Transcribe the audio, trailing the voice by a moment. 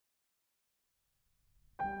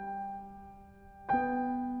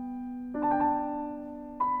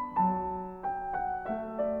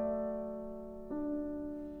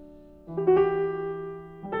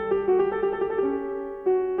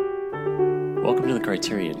Welcome to the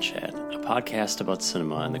Criterion Chat, a podcast about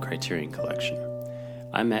cinema and the Criterion Collection.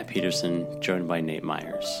 I'm Matt Peterson, joined by Nate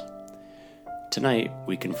Myers. Tonight,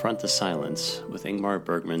 we confront the silence with Ingmar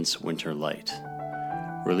Bergman's Winter Light.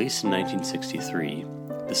 Released in 1963,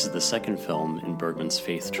 this is the second film in Bergman's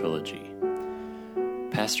Faith trilogy.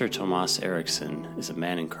 Pastor Thomas Eriksson is a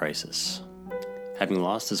man in crisis. Having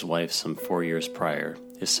lost his wife some 4 years prior,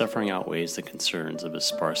 his suffering outweighs the concerns of his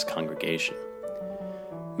sparse congregation.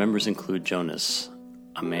 Members include Jonas,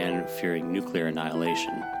 a man fearing nuclear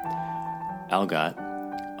annihilation, Algot,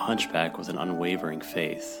 a hunchback with an unwavering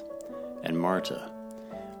faith, and Marta,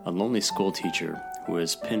 a lonely schoolteacher who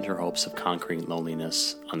has pinned her hopes of conquering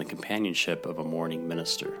loneliness on the companionship of a mourning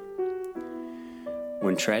minister.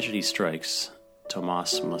 When tragedy strikes,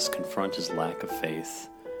 Tomas must confront his lack of faith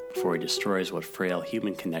before he destroys what frail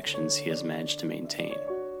human connections he has managed to maintain.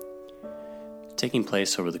 Taking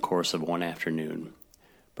place over the course of one afternoon,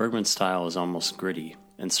 Bergman's style is almost gritty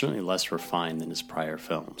and certainly less refined than his prior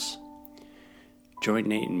films. Join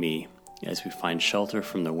Nate and me as we find shelter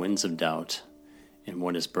from the winds of doubt in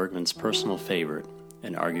what is Bergman's personal favorite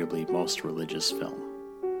and arguably most religious film.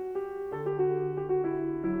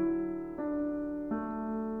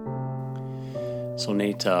 So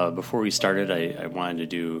Nate, before we started, I wanted to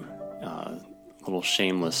do a little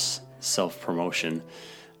shameless self-promotion.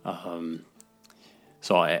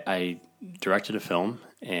 So I directed a film,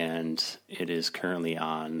 and it is currently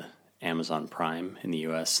on Amazon Prime in the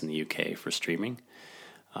US and the UK for streaming.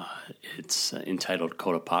 It's entitled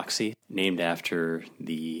Cotopaxi, named after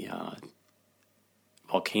the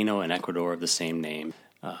volcano in Ecuador of the same name.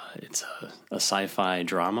 It's a sci-fi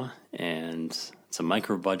drama, and it's a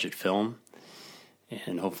micro-budget film.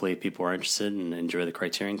 And hopefully, if people are interested and enjoy the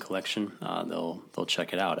Criterion Collection, they'll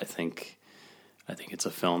check it out. I think it's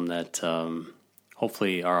a film that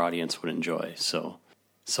hopefully our audience would enjoy. So,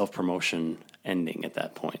 self-promotion ending at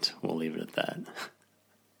that point. We'll leave it at that.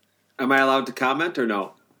 Am I allowed to comment or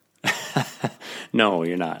no? No,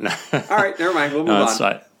 you're not. All right, never mind. We'll move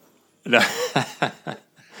on.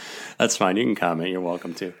 That's fine. You can comment. You're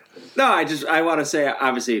welcome to. No, I want to say,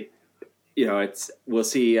 obviously, we'll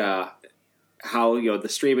see how the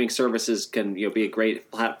streaming services can be a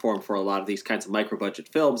great platform for a lot of these kinds of micro budget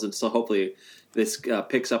films, and so hopefully this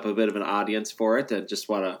picks up a bit of an audience for it. And just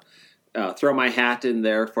want to throw my hat in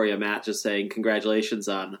there for you, Matt, just saying congratulations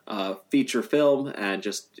on a feature film, and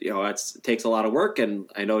just it takes a lot of work, and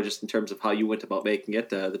I know just in terms of how you went about making it,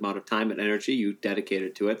 the amount of time and energy you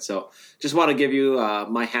dedicated to it. So just want to give you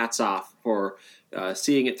my hats off for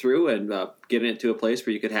seeing it through and getting it to a place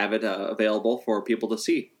where you could have it available for people to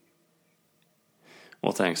see.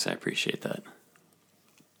 Well, thanks. I appreciate that.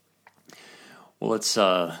 Well,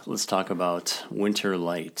 let's talk about Winter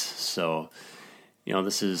Light. So,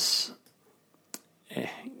 this is,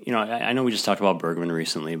 I know we just talked about Bergman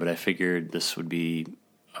recently, but I figured this would be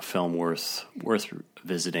a film worth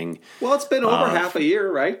visiting. Well, it's been over half a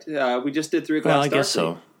year, right? We just did 3 o'clock. Well, I guess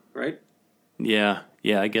so. Right? Yeah,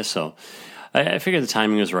 I guess so. I figured the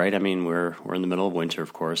timing was right. I mean, we're in the middle of winter,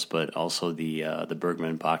 of course, but also the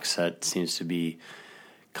Bergman box set seems to be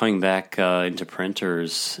coming back into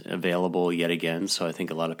printers, available yet again. So I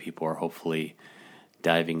think a lot of people are hopefully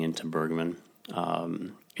diving into Bergman.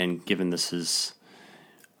 And given this is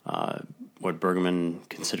what Bergman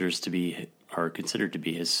considered to be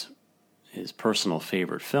his personal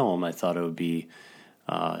favorite film, I thought it would be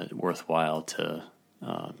worthwhile to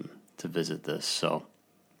visit this. So,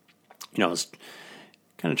 I was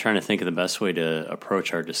kind of trying to think of the best way to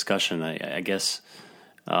approach our discussion. I guess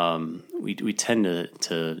we tend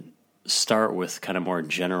to start with kind of more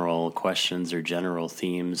general questions or general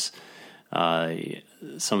themes.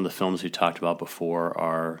 Some of the films we talked about before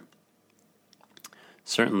are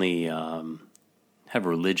certainly have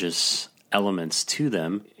religious elements to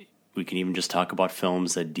them. We can even just talk about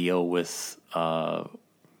films that deal with the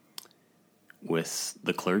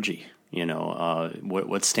clergy.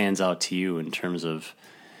 What stands out to you in terms of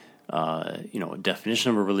a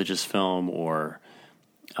definition of a religious film, or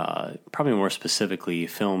probably more specifically,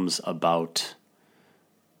 films about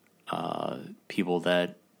people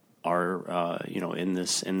that are in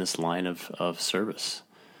this line of service.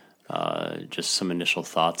 Just some initial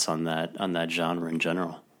thoughts on that genre in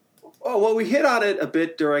general. Oh, well, we hit on it a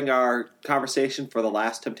bit during our conversation for The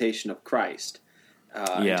Last Temptation of Christ,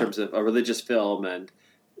 in terms of a religious film, and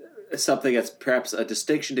something that's perhaps a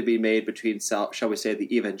distinction to be made between, shall we say,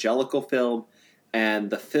 the evangelical film and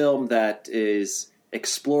the film that is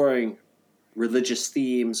exploring religious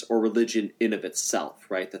themes or religion in of itself,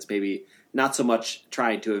 right? That's maybe not so much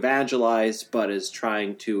trying to evangelize, but is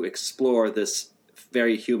trying to explore this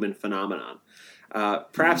very human phenomenon.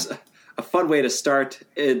 Perhaps a fun way to start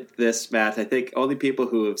in this, Matt. I think only people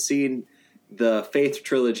who have seen the Faith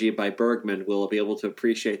trilogy by Bergman will be able to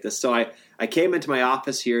appreciate this. So I came into my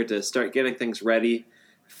office here to start getting things ready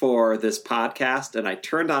for this podcast, and I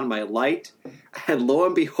turned on my light, and lo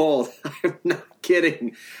and behold, I'm not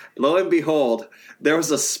kidding, lo and behold, there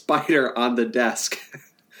was a spider on the desk.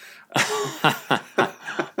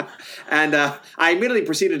 And I immediately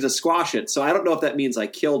proceeded to squash it. So I don't know if that means I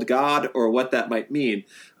killed God or what that might mean.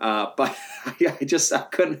 But I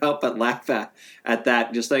couldn't help but laugh at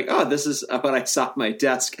that. Just like, oh, this is what I saw on my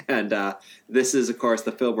desk. And this is, of course,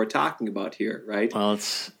 the film we're talking about here, right? Well,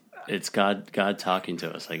 it's God talking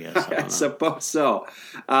to us, I guess. I suppose so.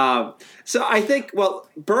 So I think,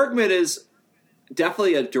 Bergman is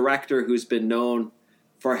definitely a director who's been known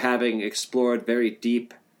for having explored very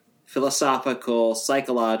deep philosophical,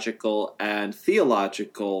 psychological, and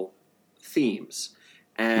theological themes.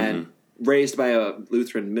 And raised by a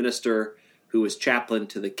Lutheran minister who was chaplain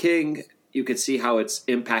to the king, you could see how it's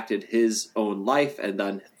impacted his own life and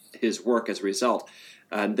then his work as a result.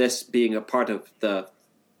 And this being a part of the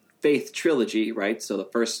Faith trilogy, right? So the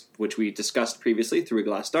first, which we discussed previously, Through a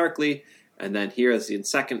Glass Darkly, and then here is the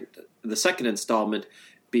second installment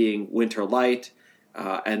being Winter Light,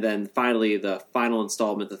 and then finally the final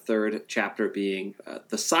installment, the third chapter being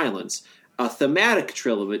The Silence, a thematic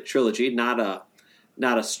trilogy, not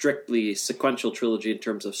a strictly sequential trilogy in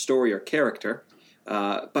terms of story or character.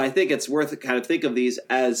 But I think it's worth to kind of think of these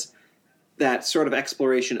as that sort of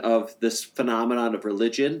exploration of this phenomenon of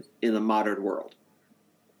religion in the modern world.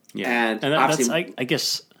 Yeah, and that's, I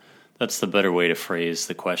guess that's the better way to phrase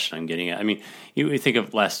the question I'm getting at. I mean, you think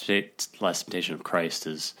of Last Temptation of Christ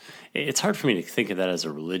as, it's hard for me to think of that as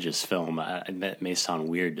a religious film. That may sound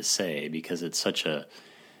weird to say because it's such a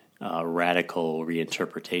radical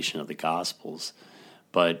reinterpretation of the Gospels.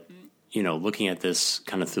 But, looking at this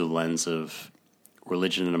kind of through the lens of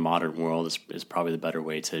religion in a modern world is probably the better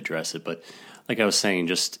way to address it. But like I was saying,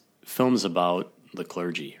 just films about the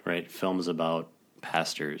clergy, right? Films about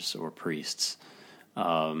pastors or priests,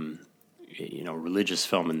 religious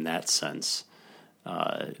film in that sense.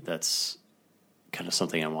 That's kind of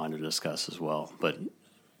something I wanted to discuss as well. But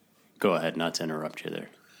go ahead, not to interrupt you there.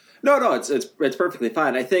 No, it's perfectly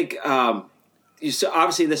fine. I think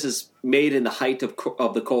obviously this is made in the height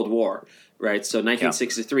of the Cold War, right? So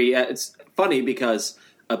 1963. Yeah. It's funny because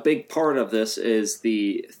a big part of this is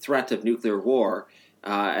the threat of nuclear war,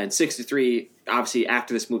 and 63. Obviously,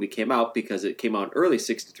 after this movie came out, because it came out in early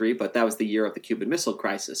 63, but that was the year of the Cuban Missile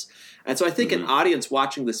Crisis. And so I think an audience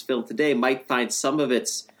watching this film today might find some of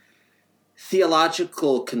its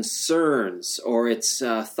theological concerns or its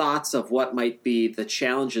thoughts of what might be the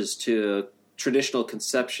challenges to traditional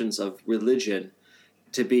conceptions of religion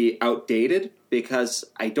to be outdated, because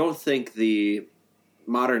I don't think the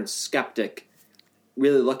modern skeptic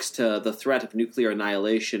really looks to the threat of nuclear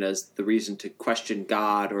annihilation as the reason to question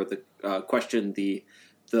God or question the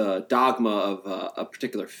dogma of a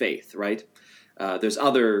particular faith, right? There's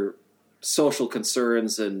other social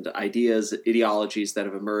concerns and ideas, ideologies that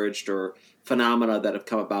have emerged or phenomena that have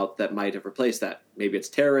come about that might have replaced that. Maybe it's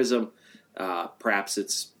terrorism, perhaps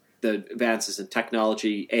it's the advances in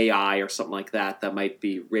technology, AI, or something like that might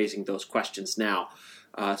be raising those questions now.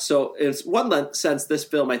 So in one sense, this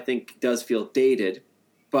film, I think, does feel dated,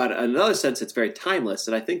 but in another sense, it's very timeless.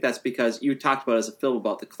 And I think that's because you talked about it as a film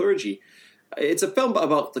about the clergy. It's a film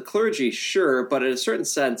about the clergy, sure, but in a certain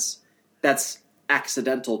sense, that's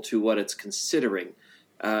accidental to what it's considering.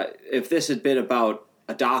 If this had been about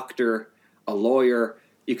a doctor, a lawyer,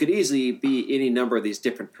 you could easily be any number of these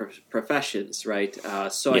different professions, right? I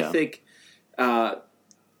think the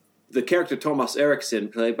character Thomas Eriksson,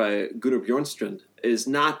 played by Gunnar Bjornstrand, is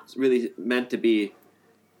not really meant to be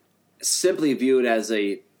simply viewed as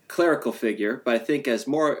a clerical figure, but I think as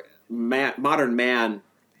more modern man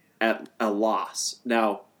at a loss.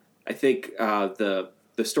 Now, I think the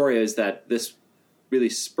story is that this really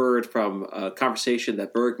spurred from a conversation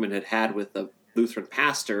that Bergman had with a Lutheran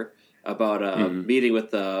pastor about a meeting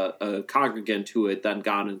with a congregant who had then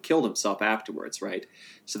gone and killed himself afterwards, right?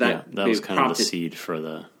 So that was kind of the seed for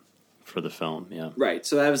the film, yeah. Right.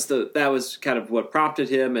 So that was kind of what prompted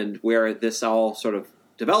him and where this all sort of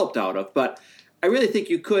developed out of. But I really think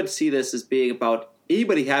you could see this as being about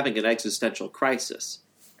anybody having an existential crisis.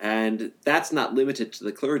 And that's not limited to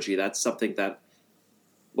the clergy. That's something that,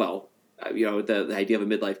 the idea of a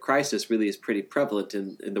midlife crisis really is pretty prevalent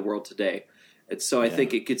in the world today. And so I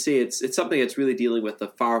think it could see it's something that's really dealing with a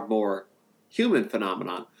far more human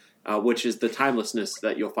phenomenon, which is the timelessness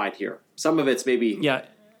that you'll find here. Some of it's maybe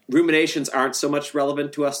ruminations aren't so much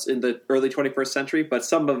relevant to us in the early 21st century, but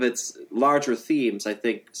some of its larger themes, I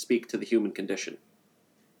think, speak to the human condition.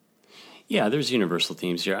 Yeah, there's universal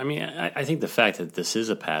themes here. I mean, I think the fact that this is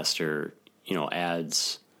a pastor,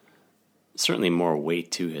 adds certainly more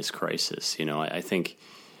weight to his crisis. I think,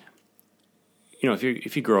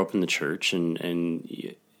 if you grow up in the church and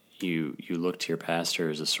you look to your pastor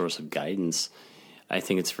as a source of guidance, I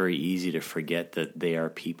think it's very easy to forget that they are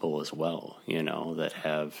people as well, that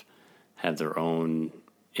have their own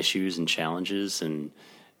issues and challenges and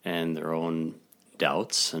their own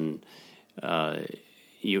doubts, and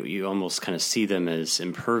you almost kind of see them as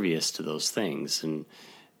impervious to those things, and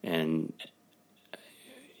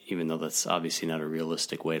even though that's obviously not a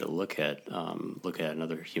realistic way to look at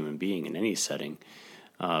another human being in any setting,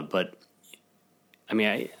 but I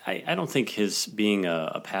mean, I don't think his being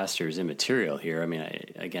a pastor is immaterial here. I mean,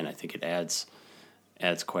 I think it adds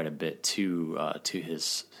quite a bit to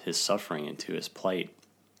his suffering and to his plight.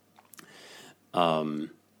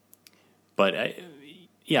 But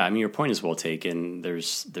I mean, your point is well taken.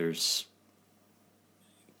 There's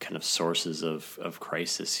kind of sources of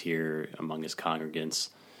crisis here among his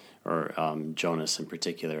congregants, or Jonas in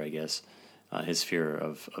particular, I guess. His fear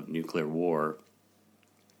of nuclear war,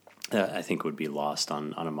 I think, would be lost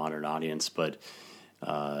on a modern audience. But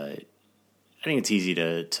I think it's easy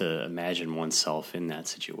to imagine oneself in that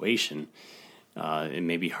situation. It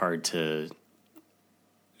may be hard to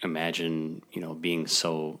imagine, being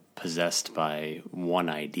so possessed by one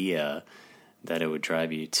idea that it would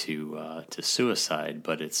drive you to suicide.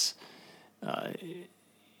 But it's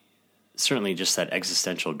certainly just that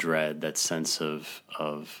existential dread, that sense of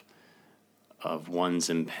one's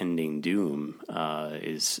impending doom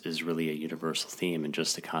is really a universal theme and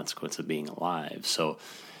just a consequence of being alive. So,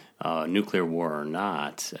 nuclear war or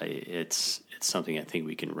not, it's something I think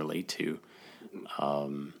we can relate to.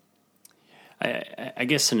 I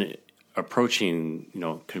guess in approaching,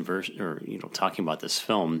 talking about this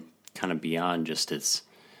film kind of beyond just its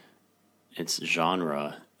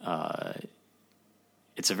genre,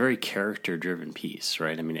 it's a very character-driven piece,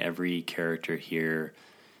 right? I mean, every character here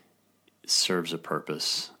serves a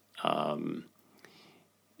purpose. And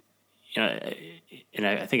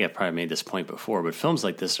I think I've probably made this point before, but films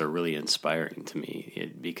like this are really inspiring to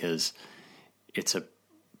me because it's a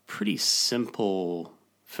pretty simple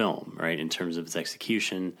film, right? In terms of its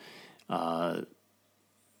execution, the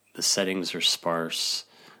settings are sparse,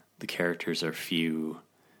 the characters are few,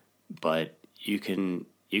 but you can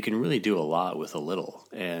really do a lot with a little.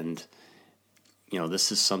 And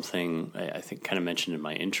this is something I think kind of mentioned in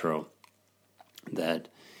my intro, that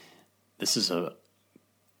this is a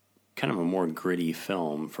kind of a more gritty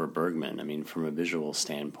film for Bergman. I mean, from a visual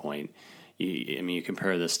standpoint, you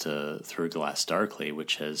compare this to Through Glass Darkly,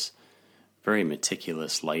 which has very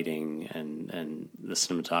meticulous lighting, and the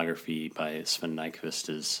cinematography by Sven Nykvist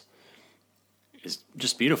is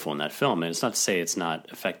just beautiful in that film. And it's not to say it's not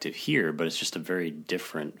effective here, but it's just a very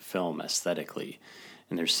different film aesthetically.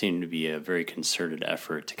 And there seemed to be a very concerted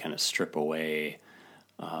effort to kind of strip away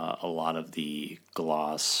a lot of the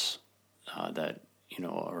gloss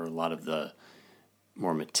or a lot of the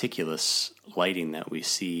more meticulous lighting that we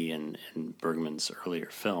see in Bergman's earlier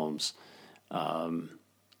films. I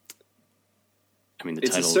mean, the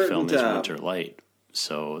title of the film is Winter Light,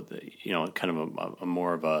 so kind of a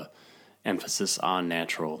more of a emphasis on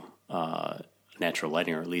natural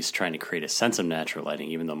lighting, or at least trying to create a sense of natural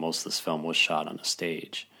lighting, even though most of this film was shot on a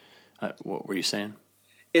stage. What were you saying?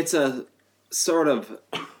 It's a sort of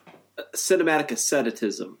cinematic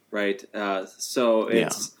asceticism, right? So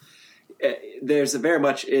it's there's very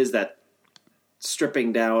much is that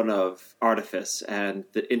stripping down of artifice and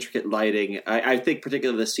the intricate lighting. I think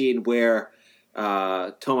particularly the scene where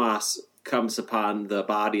Thomas comes upon the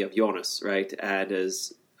body of Jonas, right, and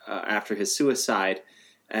is after his suicide,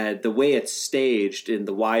 and the way it's staged in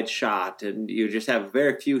the wide shot, and you just have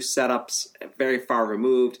very few setups, very far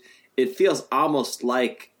removed. It feels almost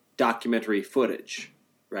like documentary footage,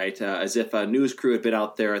 right? As if a news crew had been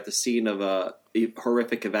out there at the scene of a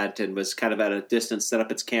horrific event and was kind of at a distance, set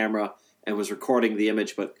up its camera and was recording the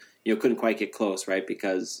image, but couldn't quite get close, right?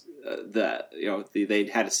 Because they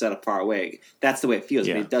had to set up far away. That's the way it feels.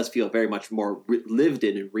 Yeah. I mean, it does feel very much more lived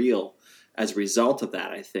in and real as a result of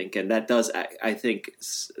that, I think. And that does, I think,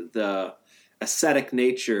 the aesthetic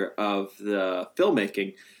nature of the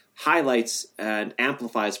filmmaking highlights and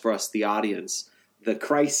amplifies for us, the audience, the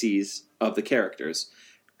crises of the characters.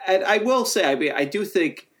 And I will say, I mean, I do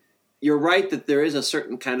think you're right that there is a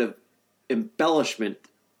certain kind of embellishment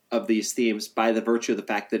of these themes by the virtue of the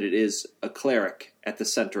fact that it is a cleric at the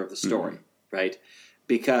center of the story, right?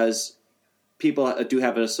 Because people do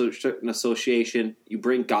have an association. You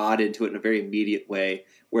bring God into it in a very immediate way.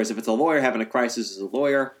 Whereas if it's a lawyer having a crisis as a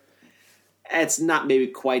lawyer, it's not maybe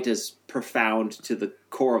quite as profound to the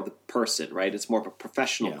core of the person, right? It's more of a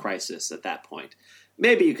professional crisis at that point.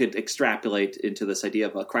 Maybe you could extrapolate into this idea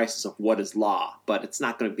of a crisis of what is law, but it's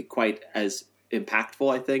not going to be quite as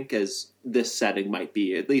impactful, I think, as this setting might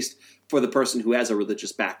be, at least for the person who has a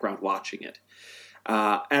religious background watching it.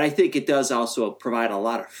 And I think it does also provide a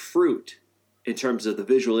lot of fruit in terms of the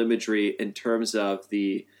visual imagery, in terms of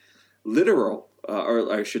the literal,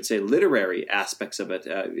 or I should say literary aspects of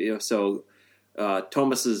it. So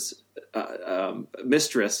Thomas's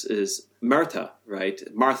mistress is Martha, right?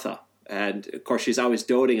 Martha. And, of course, she's always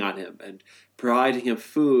doting on him and providing him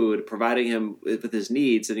food, providing him with his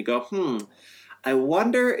needs. And you go, I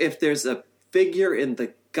wonder if there's a figure in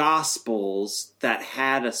the Gospels that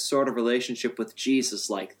had a sort of relationship with Jesus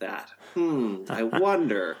like that. I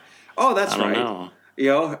wonder. Oh, that's right.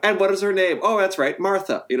 Know. And what is her name? Oh, that's right,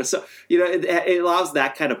 Martha. So it allows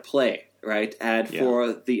that kind of play, right? And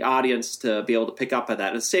for the audience to be able to pick up on that.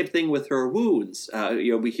 And the same thing with her wounds.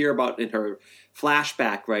 We hear about in her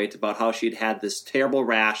flashback, right, about how she'd had this terrible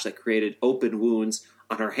rash that created open wounds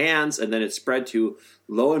on her hands, and then it spread to,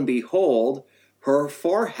 lo and behold, her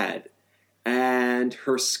forehead and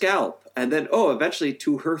her scalp, and then, eventually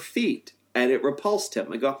to her feet, and it repulsed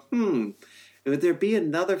him. I go, would there be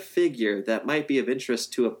another figure that might be of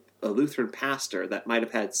interest to a Lutheran pastor that might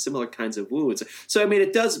have had similar kinds of wounds? So, I mean,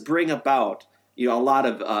 it does bring about, a lot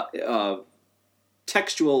of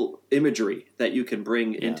textual imagery that you can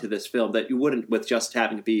bring into this film that you wouldn't with just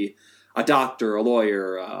having to be a doctor, a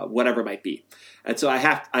lawyer, whatever it might be. And so I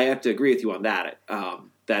have to agree with you on that.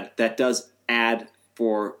 That does add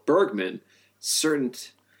for Bergman certain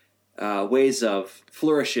ways of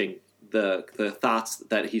flourishing the thoughts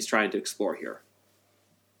that he's trying to explore here.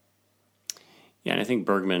 Yeah, and I think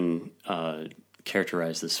Bergman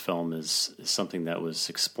characterized this film as something that was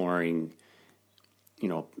exploring,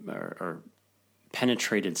 or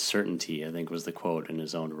penetrated certainty, I think was the quote in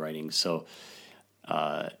his own writing. So,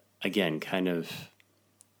 again, kind of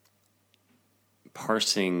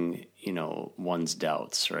parsing, one's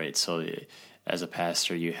doubts, right? So as a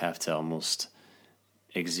pastor, you have to almost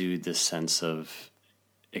exude this sense of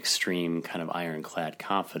extreme kind of ironclad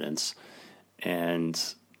confidence. And,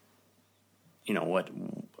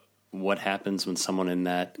 what happens when someone in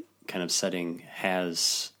that kind of setting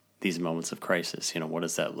has these moments of crisis? What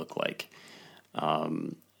does that look like?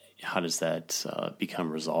 How does that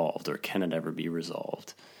become resolved, or can it ever be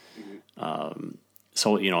resolved?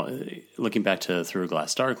 So, looking back to Through a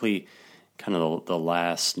Glass Darkly, kind of the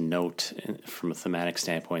last note from a thematic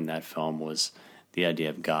standpoint in that film was the idea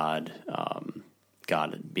of God,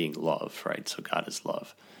 God being love, right? So God is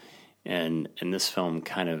love. And this film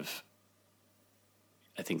kind of,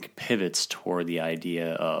 I think, pivots toward the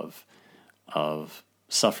idea of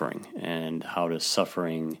suffering, and how does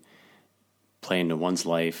suffering play into one's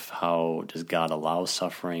life? How does God allow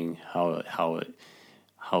suffering? How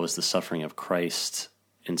is the suffering of Christ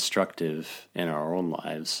instructive in our own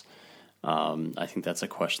lives? I think that's a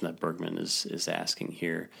question that Bergman is asking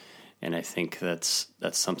here, and I think that's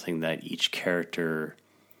something that each character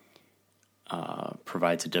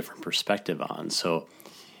provides a different perspective on. So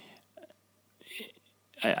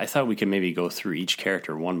I thought we could maybe go through each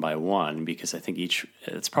character one by one, because I think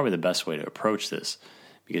it's probably the best way to approach this,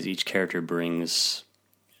 because each character brings,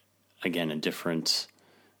 again, a different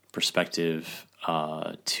perspective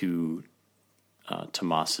to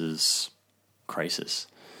Tomas's crisis,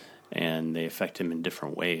 and they affect him in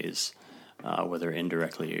different ways, whether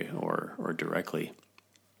indirectly or directly.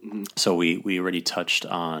 Mm-hmm. So we already touched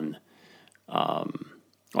on.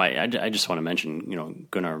 I just want to mention,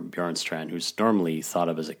 Gunnar Bjornstrand, who's normally thought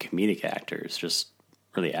of as a comedic actor, is just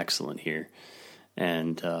really excellent here,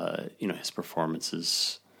 and his performance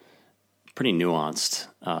is pretty nuanced,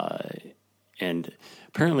 and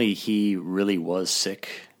apparently he really was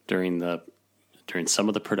sick during some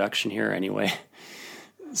of the production here anyway.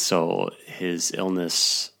 So his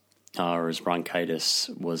illness or his bronchitis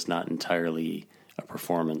was not entirely a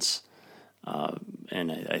performance,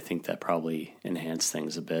 and I think that probably enhanced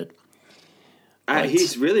things a bit.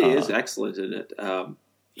 He's really is excellent in it.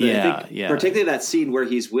 Particularly that scene where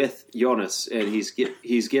he's with Jonas and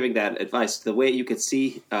he's giving that advice. The way you could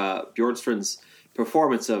see Bjornstrand's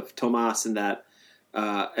performance of Tomas in that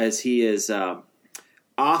as he is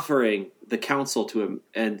offering the counsel to him,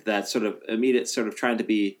 and that sort of immediate sort of trying to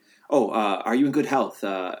be, are you in good health?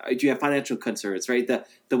 Do you have financial concerns? Right.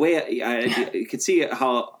 The way you could see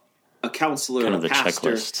how a counselor, kind of a the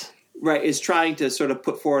pastor, checklist. right, is trying to sort of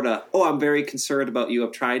put forward I'm very concerned about you.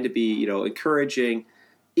 I'm trying to be, encouraging,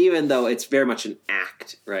 even though it's very much an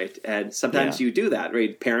act, right? And sometimes you do that,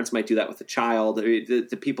 right? Parents might do that with a child.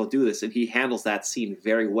 The people do this, and he handles that scene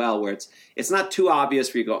very well, where it's not too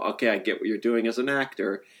obvious where you go, okay, I get what you're doing as an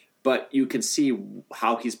actor, but you can see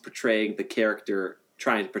how he's portraying the character,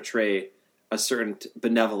 trying to portray a certain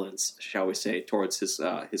benevolence, shall we say, towards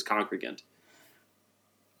his congregant.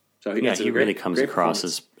 So he really comes across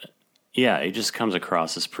as, he just comes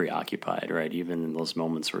across as preoccupied, right? Even in those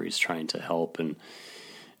moments where he's trying to help and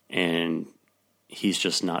he's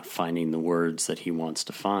just not finding the words that he wants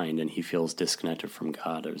to find, and he feels disconnected from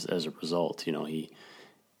God as a result. He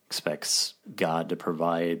expects God to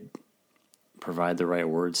provide the right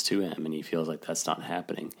words to him, and he feels like that's not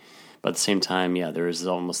happening. But at the same time, there is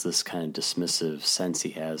almost this kind of dismissive sense he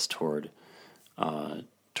has toward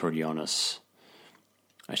Jonas.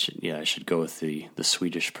 I should go with the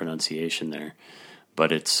Swedish pronunciation there,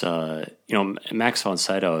 but it's Max von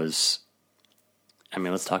Sydow is. I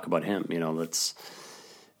mean, let's talk about him.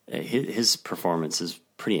 His performance is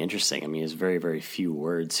pretty interesting. I mean, he has very, very few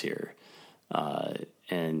words here,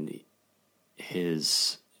 and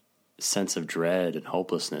his sense of dread and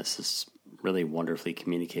hopelessness is really wonderfully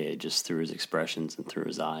communicated just through his expressions and through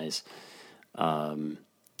his eyes.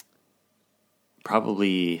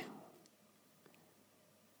 Probably,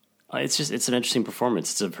 it's an interesting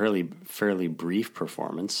performance. It's a fairly brief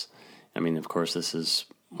performance. I mean, of course, this is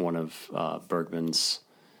one of Bergman's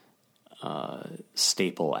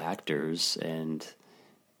staple actors, and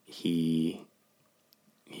he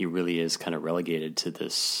really is kind of relegated to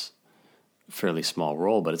this fairly small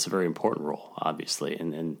role, but it's a very important role, obviously,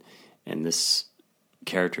 and this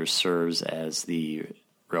character serves as the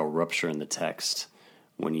real rupture in the text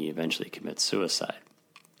when he eventually commits suicide.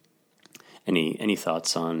 Any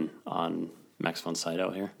thoughts on Max von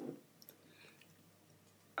Sydow here?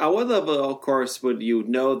 At one level, of course, when you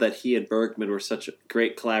know that he and Bergman were such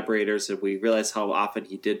great collaborators, and we realize how often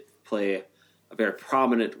he did play a very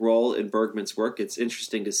prominent role in Bergman's work, it's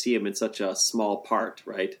interesting to see him in such a small part,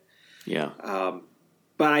 right? Yeah.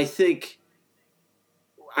 But I think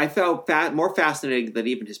I felt more fascinating than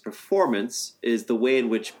even his performance is the way in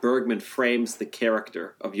which Bergman frames the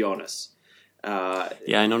character of Jonas. I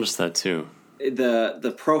noticed that too.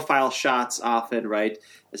 The profile shots often, right?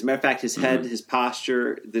 As a matter of fact, his head, his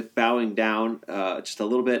posture, the bowing down just a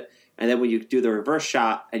little bit. And then when you do the reverse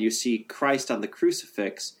shot and you see Christ on the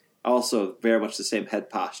crucifix, also very much the same head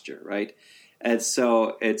posture, right? And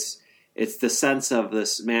so it's the sense of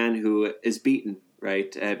this man who is beaten,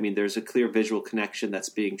 right? I mean, there's a clear visual connection that's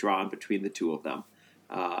being drawn between the two of them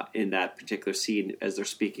in that particular scene as they're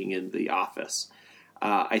speaking in the office.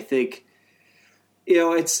 I think,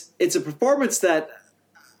 it's a performance that,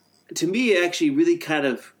 to me, actually really kind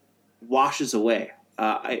of washes away.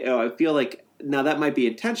 I feel like now that might be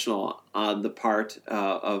intentional on the part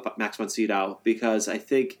of Max von Sydow, because I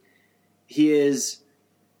think he is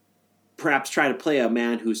perhaps trying to play a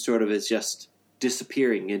man who sort of is just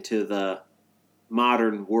disappearing into the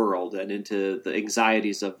modern world and into the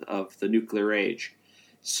anxieties of the nuclear age.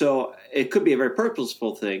 So it could be a very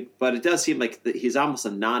purposeful thing, but it does seem like he's almost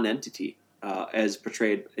a non-entity as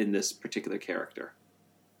portrayed in this particular character.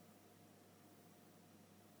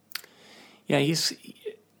 Yeah, he's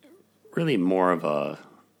really more of a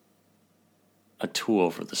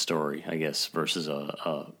tool for the story, I guess, versus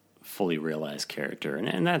a fully realized character,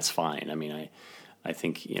 and that's fine. I mean, I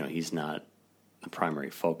think he's not the primary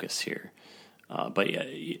focus here, but yeah,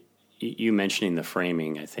 you mentioning the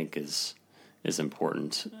framing, I think, is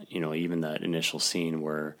important. Even that initial scene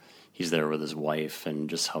where he's there with his wife and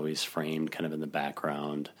just how he's framed, kind of in the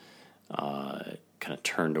background, kind of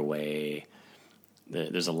turned away.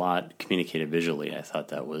 There's a lot communicated visually. I thought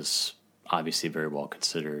that was obviously very well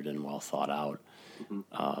considered and well thought out.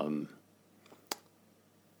 Mm-hmm.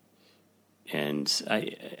 And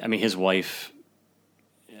I mean, his wife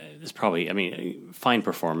is probably, fine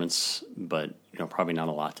performance, but probably not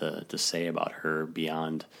a lot to say about her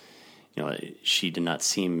beyond, she did not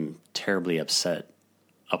seem terribly upset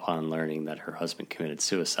upon learning that her husband committed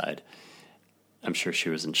suicide. I'm sure she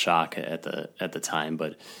was in shock at the time,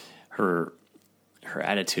 but her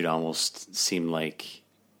attitude almost seemed like,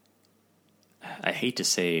 I hate to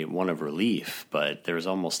say one of relief, but there was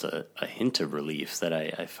almost a hint of relief that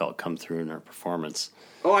I felt come through in her performance.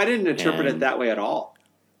 Oh, I didn't interpret it that way at all.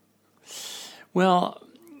 Well,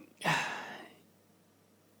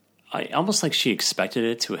 I almost like she expected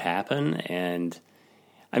it to happen, and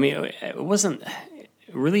I mean, it wasn't,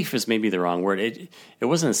 relief is maybe the wrong word. It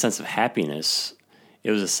wasn't a sense of happiness.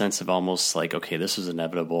 It was a sense of almost like, okay, this was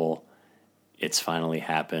inevitable. it's finally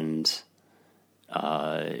happened.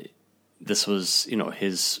 This was,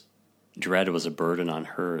 his dread was a burden on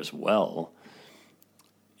her as well.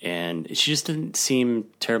 And she just didn't seem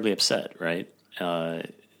terribly upset, right?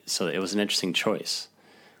 So it was an interesting choice.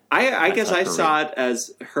 I guess I saw it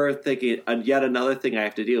as her thinking, yet another thing I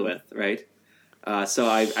have to deal with, right? So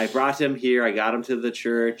I brought him here. I got him to the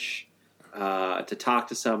church to talk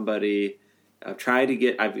to somebody. I've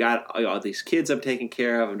got all these kids I'm taking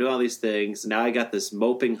care of. I'm doing all these things. Now I got this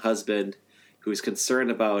moping husband who's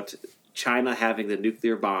concerned about China having the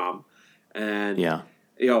nuclear bomb. And,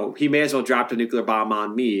 he may as well drop the nuclear bomb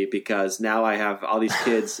on me because now I have all these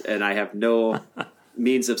kids and I have no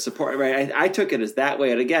means of support. Right? I took it as that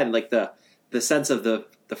way. And again, like the sense of the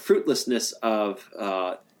fruitlessness of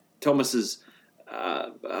Thomas's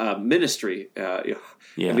ministry. I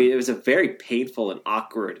mean, it was a very painful and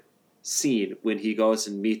awkward scene when he goes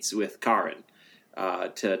and meets with Karen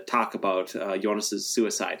to talk about Jonas's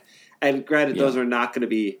suicide. And granted, those are not going to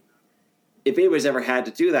be. If anybody's ever had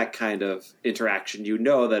to do that kind of interaction,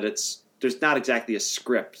 that there's not exactly a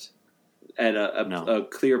script and a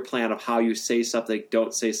clear plan of how you say something,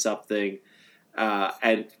 don't say something,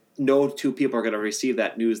 and no two people are going to receive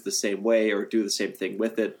that news the same way or do the same thing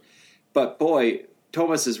with it. But boy,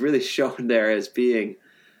 Thomas is really shown there as being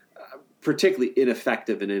particularly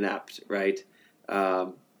ineffective and inept, right?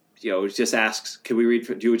 Just asks,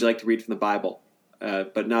 would you like to read from the Bible?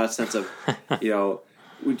 But not a sense of,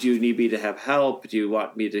 would you need me to have help? Do you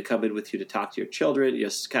want me to come in with you to talk to your children?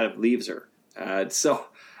 Just kind of leaves her. So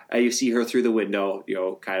you see her through the window,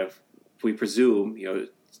 kind of, we presume,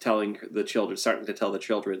 starting to tell the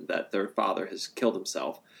children that their father has killed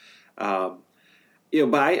himself. But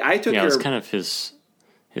I took her. It was kind of his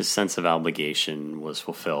sense of obligation was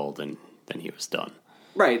fulfilled, and then he was done.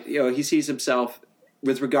 Right. He sees himself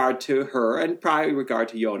with regard to her and probably regard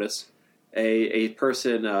to Jonas, a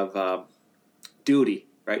person of duty,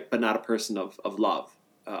 right, but not a person of love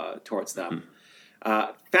towards them.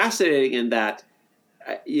 Fascinating in that,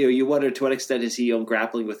 you wonder to what extent is he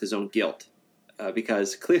grappling with his own guilt,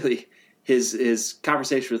 because clearly his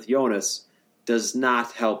conversation with Jonas does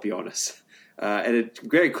not help Jonas, and it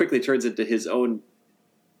very quickly turns into his own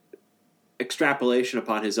extrapolation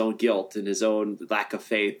upon his own guilt and his own lack of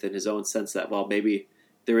faith and his own sense that, well, maybe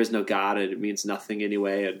there is no God and it means nothing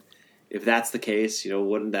anyway. And if that's the case,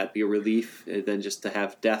 wouldn't that be a relief than just to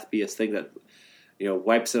have death be a thing that,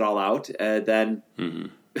 wipes it all out? And then,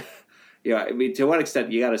 I mean, to what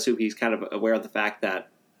extent you got to assume he's kind of aware of the fact that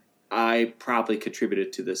I probably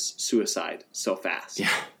contributed to this suicide so fast. Yeah.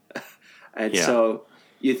 And so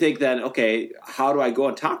you think then, okay, how do I go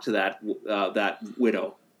and talk to that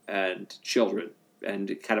widow and children?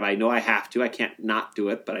 And kind of, I know I have to. I can't not do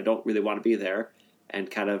it, but I don't really want to be there. And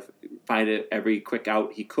kind of find it every quick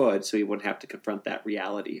out he could so he wouldn't have to confront that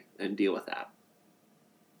reality and deal with that.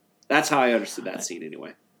 That's how I understood that scene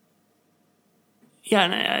anyway. Yeah,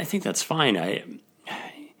 and I think that's fine. I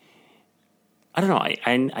don't know.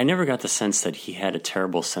 I never got the sense that he had a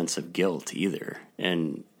terrible sense of guilt either.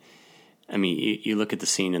 And, I mean, you look at the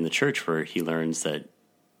scene in the church where he learns that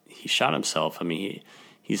he shot himself. I mean,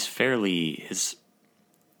 he's fairly...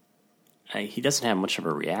 he doesn't have much of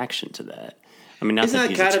a reaction to that. I mean, not that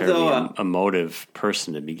he's a terribly emotive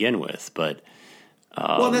person to begin with, but...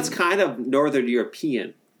 well, that's kind of Northern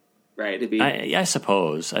European, right? I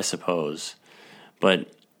suppose.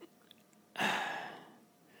 But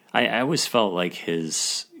I always felt like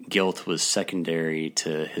his guilt was secondary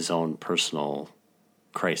to his own personal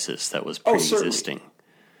crisis that was pre-existing.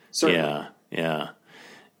 Certainly. Yeah.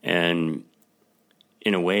 And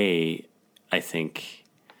in a way, I think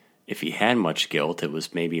if he had much guilt, it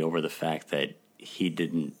was maybe over the fact that he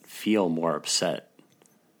didn't feel more upset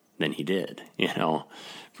than he did,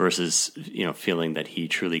 versus, feeling that he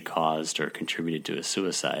truly caused or contributed to a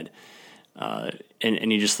suicide.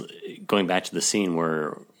 And you just, going back to the scene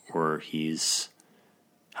where he's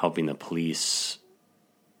helping the police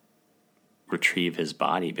retrieve his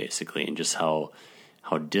body, basically, and just how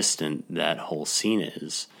distant that whole scene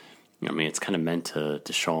is. I mean, it's kind of meant to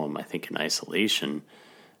show him, I think, in isolation,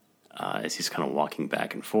 as he's kind of walking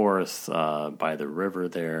back and forth by the river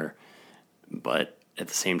there. But at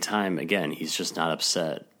the same time, again, he's just not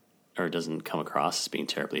upset, or doesn't come across as being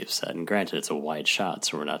terribly upset. And granted, it's a wide shot,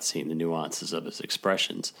 so we're not seeing the nuances of his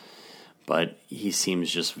expressions. But he seems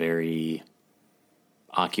just very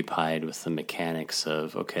occupied with the mechanics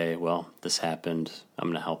of, okay, well, this happened. I'm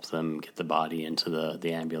going to help them get the body into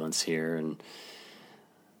the ambulance here. And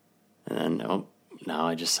then, now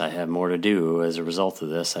I have more to do as a result of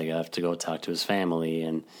this. I have to go talk to his family.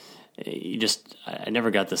 And I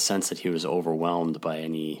never got the sense that he was overwhelmed by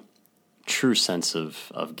any true sense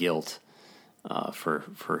of guilt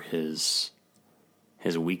for his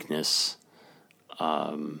weakness.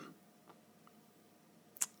 But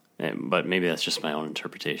maybe that's just my own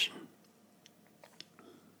interpretation.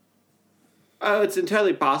 It's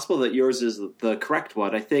entirely possible that yours is the correct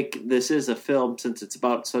one. I think this is a film, since it's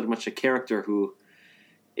about so much a character who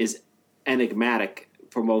is enigmatic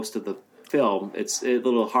for most of the film. It's a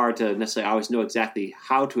little hard to necessarily always know exactly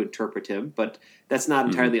how to interpret him, but that's not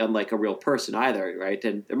entirely unlike a real person either, right?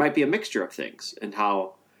 And there might be a mixture of things in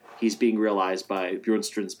how he's being realized by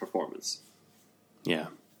Bjornstrand's performance. Yeah.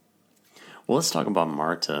 Well, let's talk about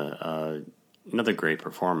Marta. Another great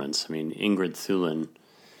performance. I mean, Ingrid Thulin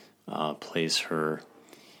plays her,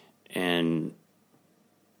 and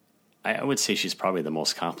I would say she's probably the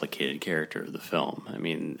most complicated character of the film. I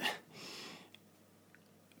mean,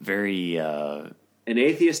 very... an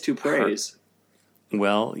atheist to praise.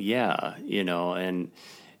 Well, yeah, and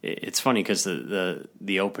it's funny because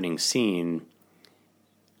the opening scene,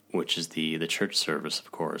 which is the church service,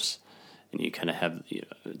 of course, and you kind of have,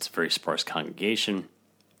 it's a very sparse congregation,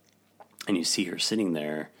 and you see her sitting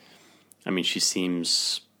there. I mean, she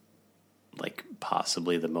seems like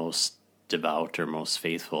possibly the most devout or most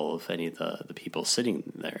faithful of any of the people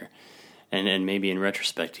sitting there. And maybe in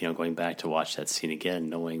retrospect, going back to watch that scene again,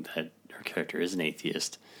 knowing that her character is an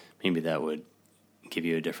atheist, maybe that would give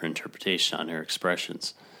you a different interpretation on her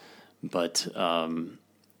expressions. But,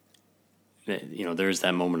 there's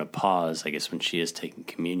that moment of pause, I guess, when she is taking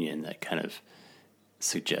communion that kind of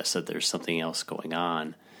suggests that there's something else going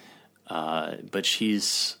on. But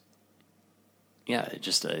she's,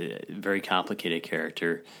 just a very complicated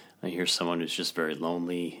character. Here's someone who's just very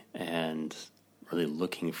lonely and really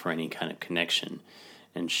looking for any kind of connection,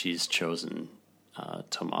 and she's chosen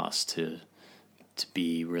Tomas to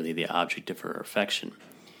be really the object of her affection.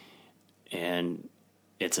 And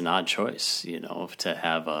it's an odd choice, to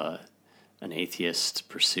have an atheist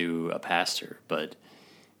pursue a pastor, but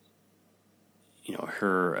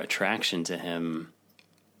her attraction to him,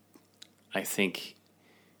 I think,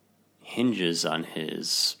 hinges on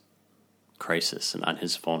his crisis and on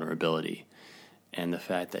his vulnerability, and the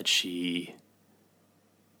fact that she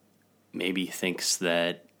maybe thinks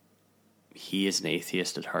that he is an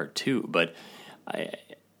atheist at heart too. But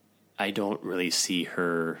I don't really see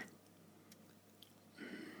her.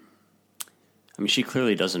 I mean, she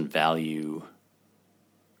clearly doesn't value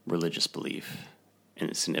religious belief in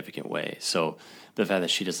a significant way. So the fact that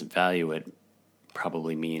she doesn't value it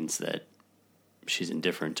probably means that she's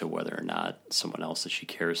indifferent to whether or not someone else that she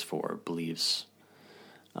cares for believes,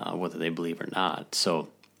 whether they believe or not. So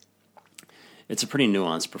it's a pretty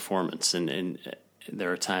nuanced performance, and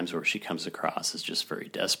there are times where she comes across as just very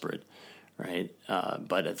desperate, right?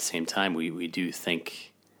 But at the same time, we do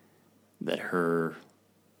think that her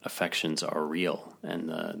affections are real, and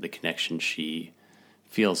the connection she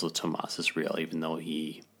feels with Tomas is real, even though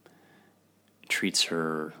he treats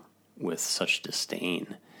her with such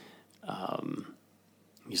disdain.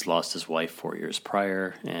 He's lost his wife 4 years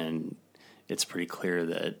prior, and it's pretty clear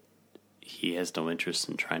that he has no interest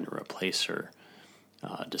in trying to replace her,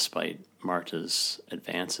 despite Marta's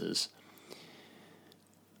advances.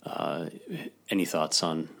 Any thoughts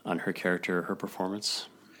on her character, her performance?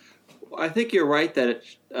 I think you're right that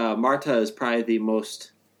Marta is probably the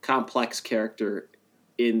most complex character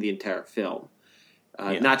in the entire film.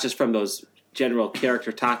 Not just from those general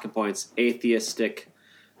character talking points, atheistic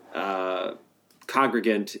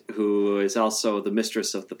congregant who is also the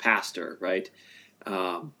mistress of the pastor, right?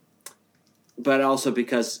 But also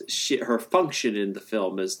because her function in the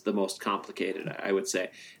film is the most complicated, I would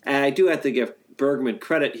say. And I do have to give Bergman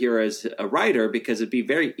credit here as a writer, because it'd be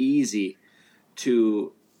very easy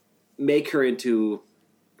to make her into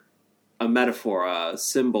a metaphor, a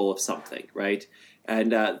symbol of something, right?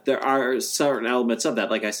 And there are certain elements of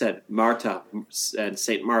that, like I said, Marta and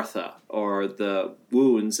Saint Martha, or the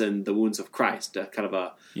wounds and the wounds of Christ, kind of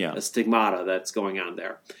a stigmata that's going on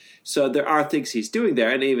there. So there are things he's doing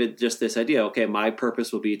there, and even just this idea, okay, my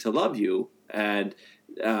purpose will be to love you, and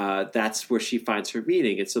that's where she finds her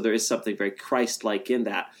meaning. And so there is something very Christ-like in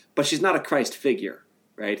that. But she's not a Christ figure,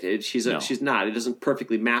 right? She's not. It doesn't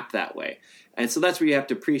perfectly map that way. And so that's where you have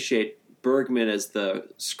to appreciate Bergman as the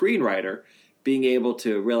screenwriter, being able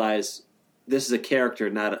to realize this is a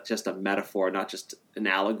character, not just a metaphor, not just an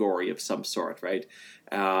allegory of some sort, right?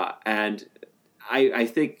 And I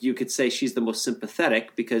think you could say she's the most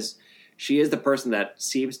sympathetic, because she is the person that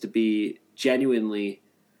seems to be genuinely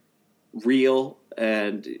real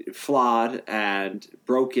and flawed and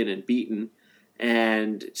broken and beaten.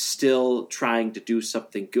 and still trying to do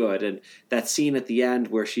something good. And that scene at the end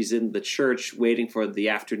where she's in the church waiting for the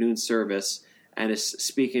afternoon service and is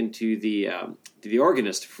speaking to the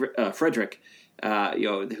organist, Frederick,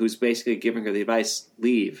 who's basically giving her the advice: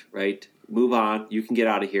 leave, right? Move on. You can get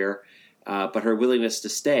out of here. But her willingness to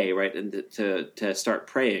stay, right, and to start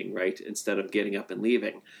praying, right, instead of getting up and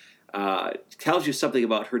leaving, tells you something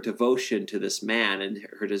about her devotion to this man and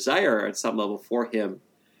her desire at some level for him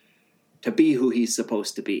to be who he's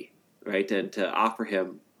supposed to be, right, and to offer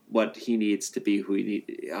him what he needs to be, who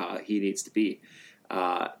he needs to be,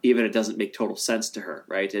 even if it doesn't make total sense to her,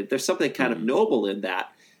 right? And there's something kind of noble in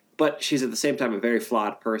that, but she's at the same time a very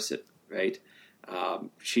flawed person, right?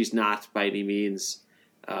 She's not by any means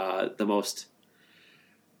the most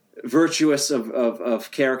virtuous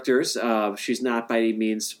of characters. She's not by any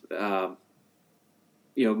means,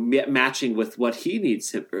 matching with what he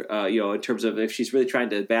needs him, in terms of if she's really trying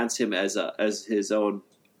to advance him as his own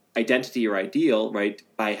identity or ideal, right?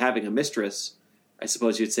 By having a mistress, I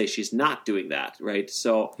suppose you'd say she's not doing that, right?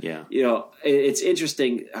 So, yeah, it's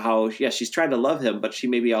interesting how, she's trying to love him, but she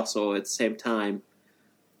may be also at the same time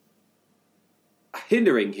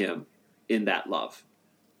hindering him in that love.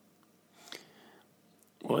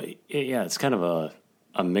 Well, yeah, it's kind of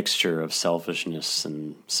a mixture of selfishness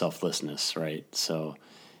and selflessness, right? So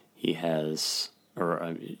he has,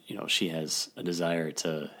 she has a desire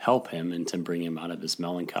to help him and to bring him out of his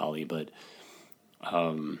melancholy, but,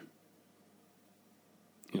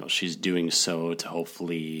 she's doing so to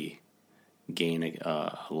hopefully gain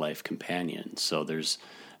a life companion. So there's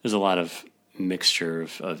a lot of mixture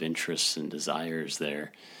of interests and desires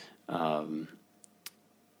there. And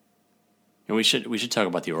we should talk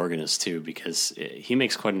about the organist too, because he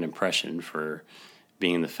makes quite an impression for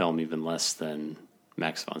being in the film, even less than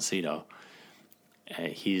Max von Sydow.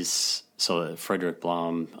 Frederick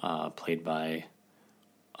Blom, played by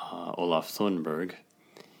Olaf Thunberg,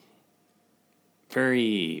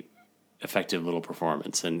 very effective little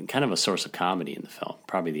performance and kind of a source of comedy in the film.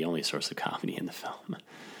 Probably the only source of comedy in the film.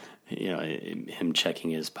 Him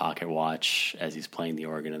checking his pocket watch as he's playing the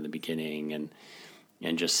organ in the beginning, and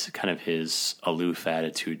just kind of his aloof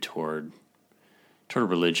attitude toward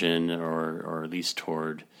religion, or at least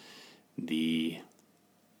toward the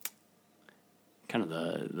kind of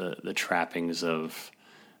the trappings of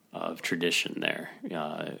tradition there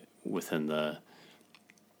within the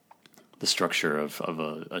structure of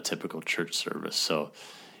a typical church service. So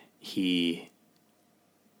he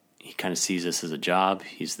kind of sees this as a job.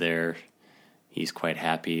 He's there. He's quite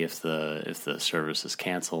happy if the service is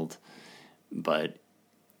canceled, but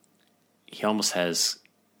he almost has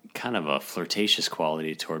kind of a flirtatious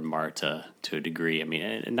quality toward Marta to a degree. I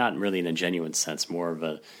mean, not really in a genuine sense, more of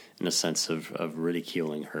in a sense of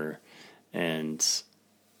ridiculing her, and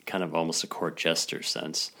kind of almost a court jester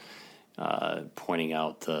sense, pointing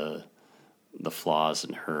out the flaws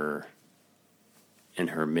in her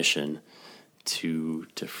mission to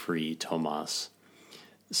free Tomas.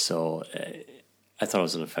 So I thought it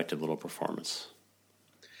was an effective little performance.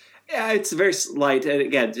 Yeah, it's very slight, and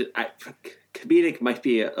again, comedic might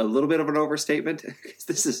be a little bit of an overstatement.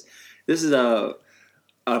 This is a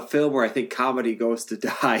film where I think comedy goes to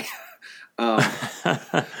die. But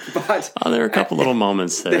there are a couple little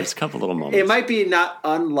moments there. There's a couple little moments. It might be not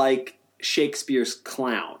unlike Shakespeare's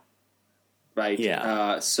clown, right?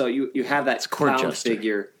 Yeah. So you have that clown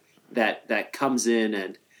figure that comes in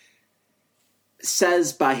and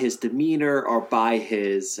says by his demeanor or by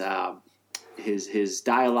his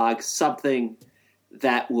dialogue something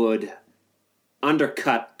that would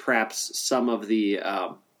undercut perhaps some of the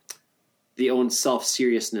own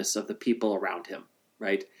self-seriousness of the people around him,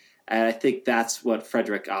 right? And I think that's what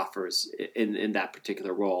Frederick offers in that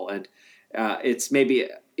particular role. And it's maybe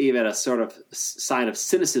even a sort of sign of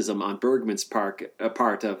cynicism on Bergman's part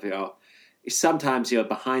of, sometimes,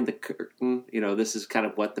 behind the curtain, this is kind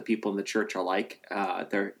of what the people in the church are like.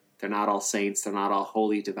 They're not all saints. They're not all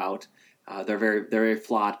wholly devout. They're very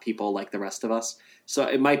flawed people like the rest of us. So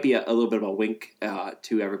it might be a little bit of a wink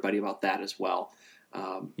to everybody about that as well.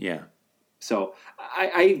 Yeah. So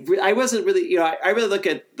I wasn't really, I really look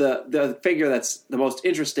at the figure that's the most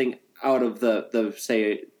interesting out of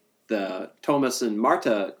the Thomas and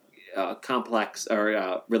Marta complex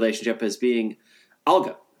or relationship as being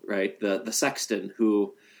Olga, right? The sexton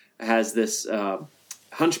who has this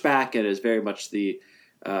hunchback and is very much the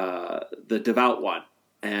devout one.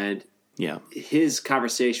 And yeah, his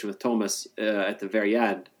conversation with Thomas at the very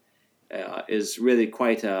end is really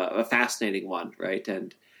quite a fascinating one, right?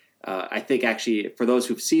 And I think actually for those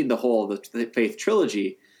who've seen the Faith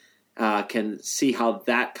trilogy can see how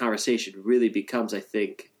that conversation really becomes, I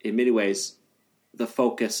think, in many ways, the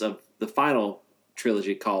focus of the final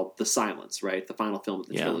trilogy called The Silence, right? The final film of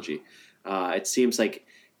the trilogy. It seems like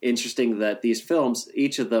interesting that these films,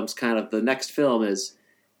 each of them's kind of the next film is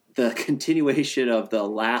the continuation of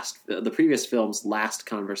the previous film's last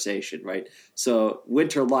conversation, right? So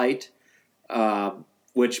Winter Light,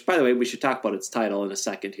 which, by the way, we should talk about its title in a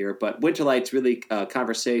second here, but Winter Light's really a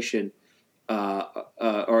conversation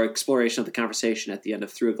or exploration of the conversation at the end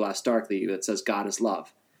of Through a Glass Darkly that says God is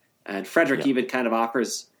love. And Frederick even kind of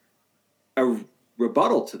offers a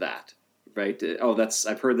rebuttal to that, right?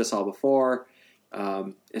 I've heard this all before.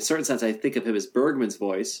 In a certain sense, I think of him as Bergman's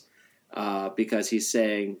voice because he's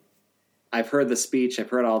saying, I've heard the speech, I've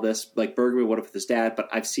heard all this, like Bergman would have with his dad, but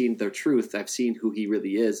I've seen the truth. I've seen who he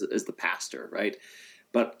really is as the pastor, right?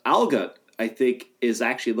 But Alga, I think, is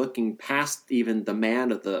actually looking past even the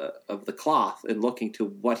man of the cloth and looking to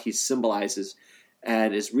what he symbolizes,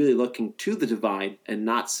 and is really looking to the divine and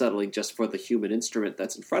not settling just for the human instrument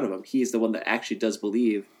that's in front of him. He's the one that actually does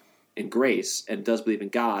believe in grace and does believe in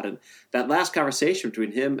God. And that last conversation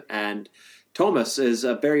between him and Thomas is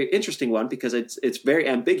a very interesting one because it's very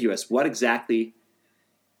ambiguous. What exactly,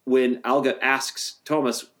 when Alga asks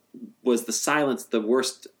Thomas, was the silence the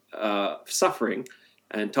worst suffering?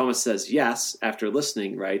 And Thomas says yes after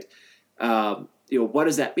listening, right? What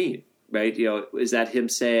does that mean, right? Is that him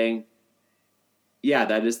saying, yeah,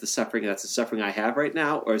 that is the suffering, that's the suffering I have right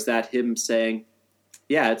now? Or is that him saying,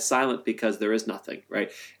 yeah, it's silent because there is nothing,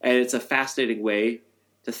 right? And it's a fascinating way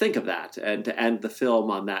to think of that and to end the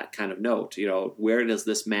film on that kind of note. Where does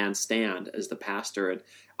this man stand as the pastor? And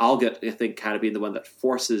Alga, I think, kind of being the one that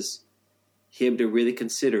forces him to really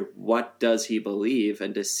consider what does he believe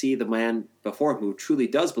and to see the man before him who truly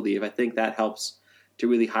does believe. I think that helps to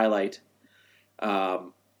really highlight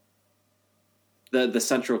the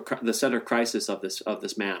center crisis of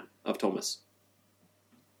this man, of Thomas.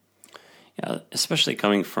 Yeah, especially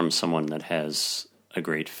coming from someone that has a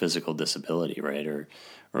great physical disability, right, or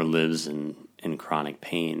lives in chronic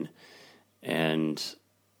pain, and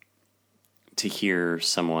to hear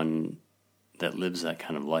someone that lives that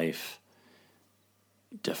kind of life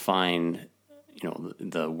define,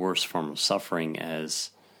 the worst form of suffering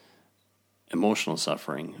as emotional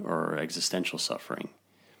suffering or existential suffering.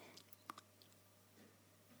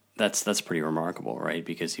 That's pretty remarkable, right?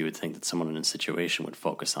 Because you would think that someone in a situation would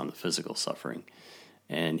focus on the physical suffering,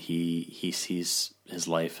 and he sees his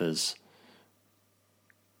life as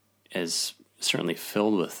certainly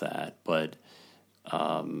filled with that, but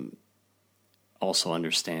also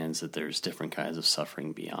understands that there's different kinds of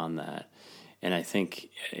suffering beyond that. And I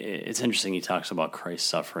think it's interesting he talks about Christ's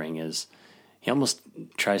suffering as he almost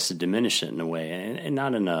tries to diminish it in a way, and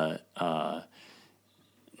not in a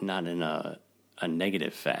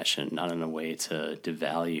negative fashion, not in a way to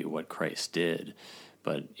devalue what Christ did.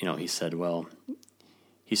 But, he said, well,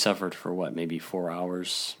 he suffered for maybe 4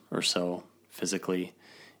 hours or so physically,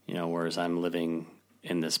 whereas I'm living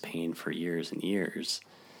in this pain for years and years.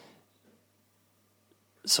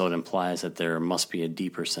 So it implies that there must be a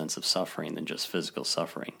deeper sense of suffering than just physical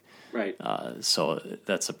suffering. Right. So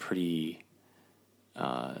that's a pretty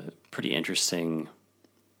interesting.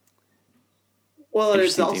 Well,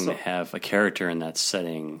 interesting it's also thing to have a character in that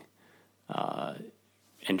setting.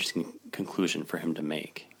 Interesting conclusion for him to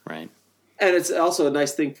make, right? And it's also a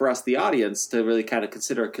nice thing for us, the audience, to really kind of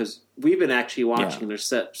consider, because we've been actually watching, in a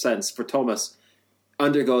sense, for Thomas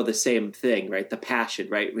undergo the same thing, right? The passion,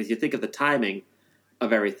 right? When you think of the timing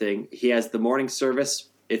of everything, he has the morning service,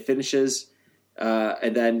 it finishes,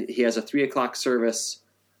 and then he has a 3:00 service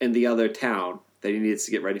in the other town that he needs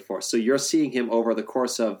to get ready for. So you're seeing him over the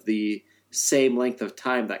course of the same length of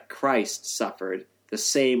time that Christ suffered, the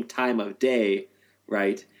same time of day,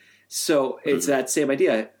 right? So it's that same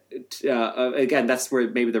idea. Again, that's where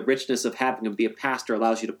maybe the richness of having him be a pastor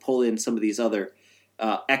allows you to pull in some of these other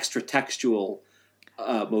extra textual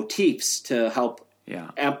motifs to help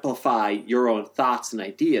amplify your own thoughts and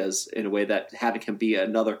ideas in a way that having him be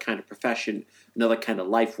another kind of profession, another kind of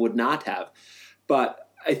life would not have. But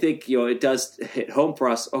I think, it does hit home for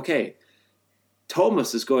us. Okay,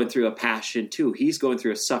 Thomas is going through a passion too. He's going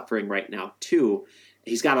through a suffering right now too.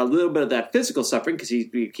 He's got a little bit of that physical suffering because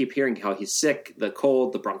we keep hearing how he's sick, the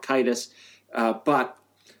cold, the bronchitis. But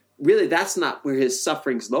really, that's not where his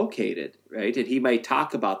suffering's located, right? And he might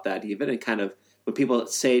talk about that even, and kind of when people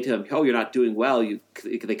say to him, "Oh, you're not doing well,"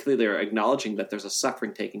 they clearly are acknowledging that there's a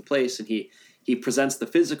suffering taking place, and he presents the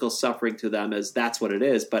physical suffering to them as that's what it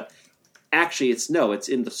is. But actually, it's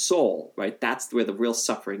in the soul, right? That's where the real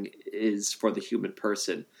suffering is for the human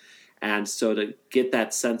person. And so to get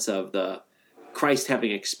that sense of the Christ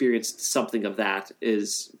having experienced something of that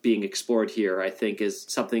is being explored here, I think, is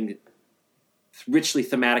something richly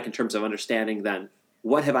thematic in terms of understanding then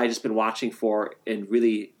what have I just been watching for, and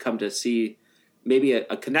really come to see maybe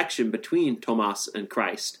a connection between Thomas and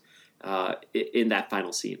Christ in that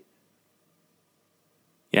final scene.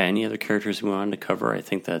 Yeah, any other characters we wanted to cover? I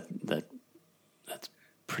think that's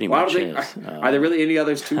pretty much it. Are there really any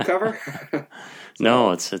others to cover?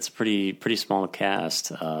 No, it's a pretty small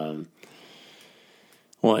cast. Well,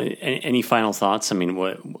 any final thoughts? I mean,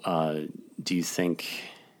 what do you think?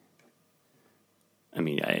 I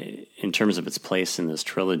mean, in terms of its place in this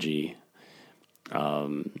trilogy,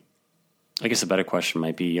 I guess a better question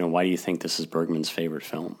might be, why do you think this is Bergman's favorite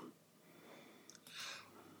film?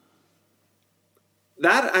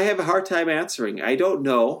 That I have a hard time answering. I don't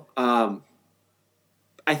know.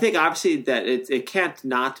 I think obviously that it can't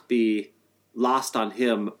not be lost on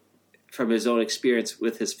him from his own experience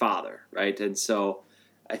with his father, right? And so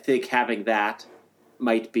I think having that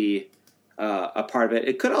might be a part of it.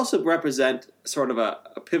 It could also represent sort of a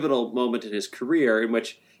pivotal moment in his career in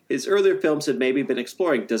which his earlier films had maybe been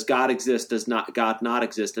exploring, does God exist, does God not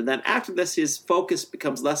exist? And then after this, his focus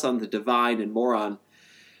becomes less on the divine and more on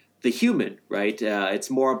the human, right? It's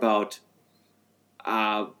more about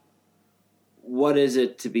what is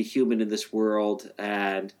it to be human in this world,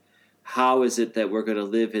 and how is it that we're going to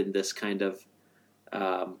live in this kind of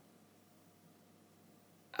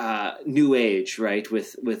new age, right?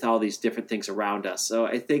 With all these different things around us. So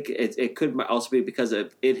I think it could also be because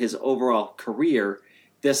in his overall career,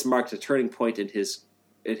 this marked a turning point in his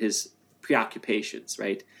preoccupations,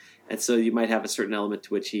 right? And so you might have a certain element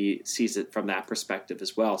to which he sees it from that perspective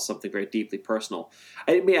as well, something very deeply personal.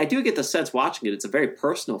 I mean, I do get the sense watching it; it's a very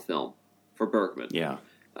personal film for Bergman. Yeah,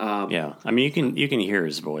 yeah. I mean, you can hear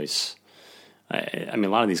his voice. I mean, a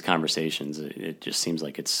lot of these conversations, it just seems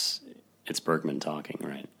like it's Bergman talking,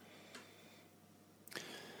 right?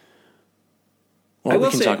 Well, we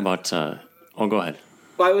can talk about. Go ahead.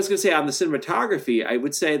 Well, I was going to say on the cinematography, I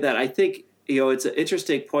would say that I think it's an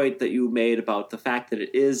interesting point that you made about the fact that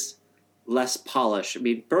it is less polished. I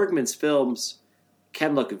mean, Bergman's films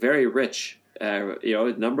can look very rich. A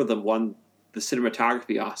number of them won the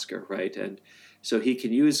cinematography Oscar, right? And so he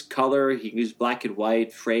can use color, he can use black and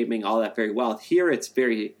white, framing, all that very well. Here it's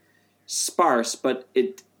very sparse, but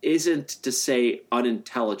it isn't to say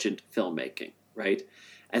unintelligent filmmaking, right?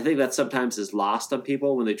 I think that sometimes is lost on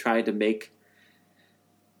people when they try to make,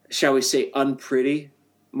 shall we say, unpretty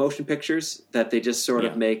motion pictures, that they just sort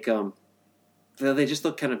of make they just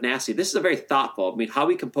look kind of nasty. This is a very thoughtful. I mean, how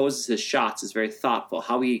he composes his shots is very thoughtful.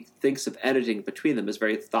 How he thinks of editing between them is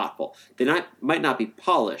very thoughtful. They might not be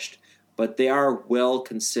polished, but they are well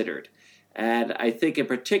considered. And I think in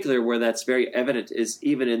particular where that's very evident is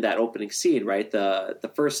even in that opening scene, right?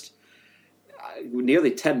 The first nearly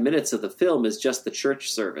 10 minutes of the film is just the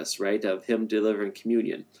church service, right, of him delivering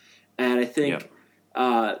communion. And I think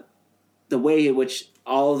the way in which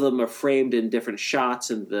all of them are framed in different shots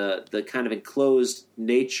and the kind of enclosed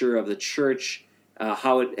nature of the church,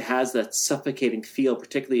 how it has that suffocating feel,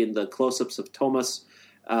 particularly in the close-ups of Thomas,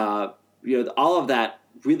 all of that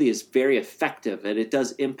really is very effective, and it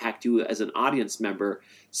does impact you as an audience member.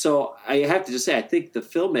 So I have to just say, I think the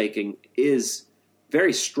filmmaking is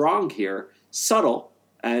very strong here, subtle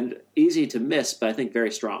and easy to miss, but I think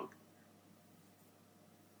very strong.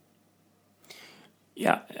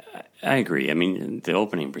 Yeah, I agree. I mean, the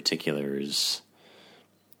opening in particular is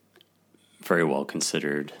very well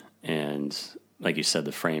considered, and like you said,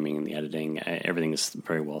 the framing and the editing, everything is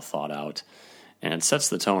very well thought out, and it sets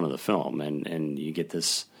the tone of the film, and you get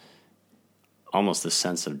this almost this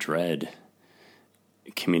sense of dread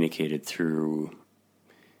communicated through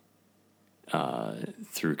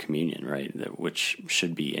communion, right? Which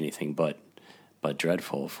should be anything but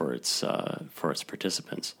dreadful for its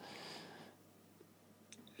participants.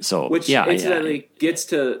 So, which incidentally gets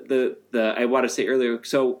to the I want to say earlier.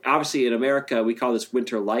 So obviously in America we call this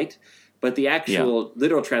Winter Light, but the actual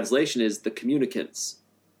literal translation is the communicants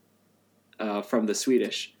from the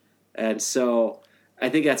Swedish, and so I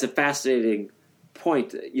think that's a fascinating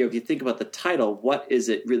point. If you think about the title, what is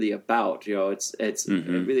it really about? It's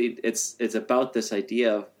really it's about this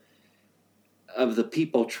idea of the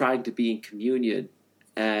people trying to be in communion,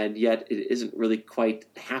 and yet it isn't really quite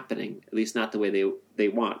happening, at least not the way they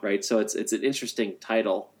want, right? So it's an interesting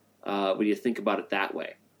title when you think about it that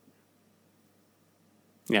way.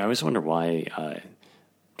 Yeah, I always wonder why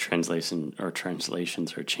translations are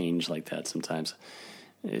changed like that sometimes.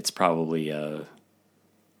 It's probably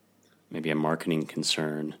maybe a marketing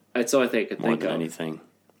concern. That's all I think. More than anything.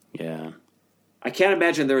 Yeah. I can't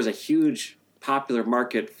imagine there was a huge popular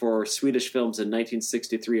market for Swedish films in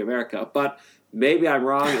 1963 America, but maybe I'm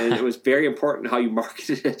wrong, and it was very important how you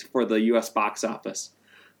marketed it for the U.S. box office.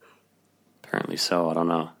 Apparently so. I don't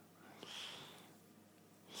know.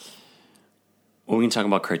 Well, we can talk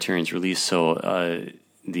about Criterion's release. So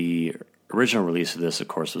the original release of this, of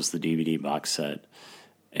course, was the DVD box set.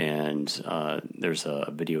 And there's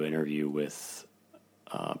a video interview with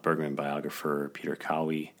Bergman biographer Peter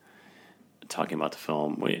Cowie talking about the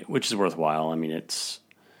film, which is worthwhile. I mean, it's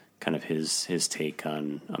kind of his take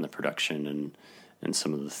on the production and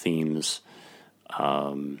some of the themes.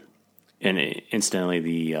 And incidentally,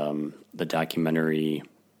 the documentary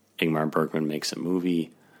Ingmar Bergman Makes a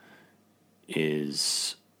Movie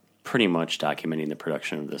is pretty much documenting the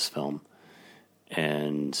production of this film,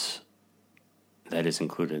 and that is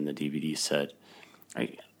included in the DVD set.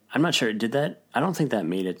 I'm not sure. Did that? I don't think that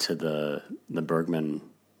made it to the Bergman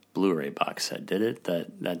Blu-ray box set, did it?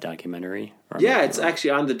 That documentary? Yeah, it's actually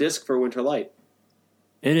on the disc for Winter Light.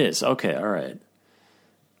 It is. Okay, all right.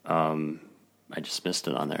 I just missed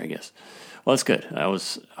it on there, I guess. Well, that's good. I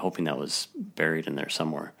was hoping that was buried in there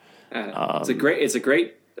somewhere. It's a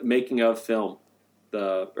great making of film.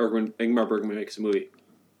 The Ingmar Bergman Makes a Movie.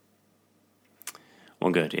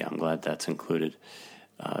 Well, good. Yeah, I'm glad that's included.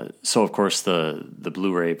 So, of course, the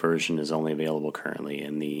Blu-ray version is only available currently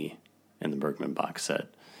in the Bergman box set,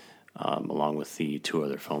 along with the two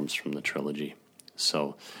other films from the trilogy.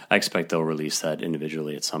 So, I expect they'll release that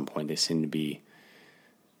individually at some point. They seem to be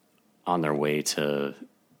on their way to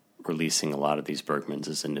releasing a lot of these Bergmans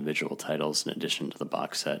as individual titles in addition to the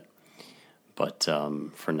box set. But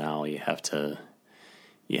for now, you have to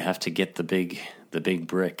get the big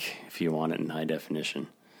brick if you want it in high definition.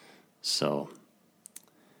 So,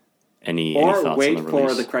 any thoughts on the release? Or wait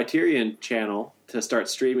for the Criterion channel to start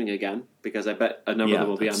streaming again, because I bet a number of them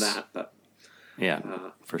will be on that. But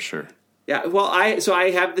for sure. Yeah, well,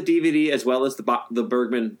 I have the DVD as well as the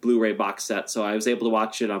Bergman Blu-ray box set, so I was able to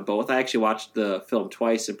watch it on both. I actually watched the film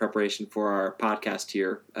twice in preparation for our podcast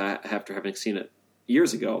here, after having seen it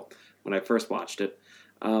years ago when I first watched it.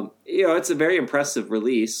 It's a very impressive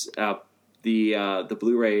release. The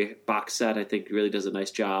Blu-ray box set, I think, really does a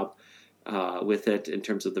nice job with it in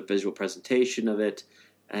terms of the visual presentation of it.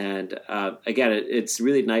 And again, it's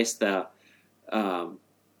really nice the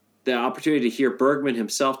opportunity to hear Bergman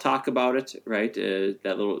himself talk about it, right?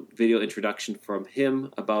 That little video introduction from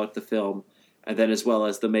him about the film, and then as well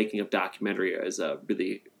as the making of documentary is a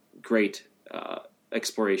really great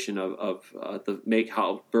exploration of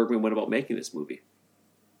how Bergman went about making this movie.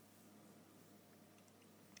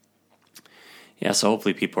 Yeah, so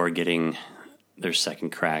hopefully people are getting their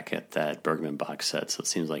second crack at that Bergman box set. So it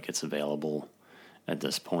seems like it's available at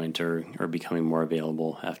this point, or becoming more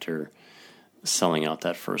available after selling out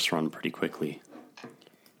that first run pretty quickly.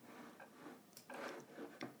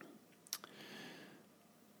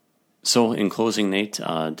 So in closing, Nate,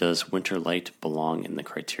 does Winter Light belong in the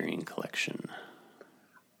Criterion collection?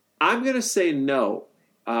 I'm going to say no.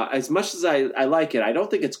 As much as I like it, I don't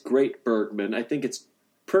think it's great Bergman. I think it's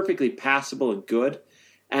perfectly passable and good.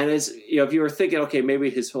 And as if you were thinking, okay, maybe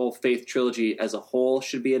his whole Faith trilogy as a whole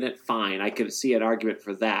should be in it, fine. I could see an argument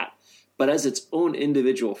for that. But as its own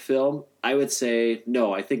individual film, I would say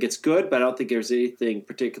no. I think it's good, but I don't think there's anything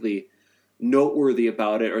particularly noteworthy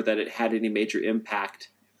about it or that it had any major impact.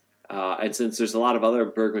 And since there's a lot of other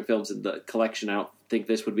Bergman films in the collection, I don't think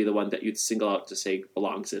this would be the one that you'd single out to say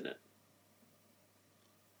belongs in it.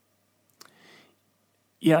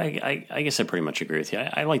 Yeah, I guess I pretty much agree with you.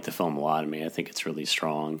 I like the film a lot. I mean, I think it's really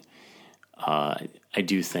strong. I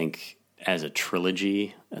do think as a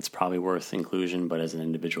trilogy, that's probably worth inclusion, but as an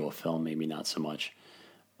individual film, maybe not so much.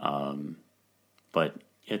 But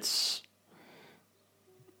it's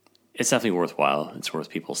definitely worthwhile. It's worth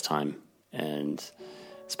people's time, and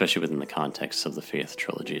especially within the context of the Faith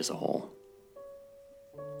trilogy as a whole.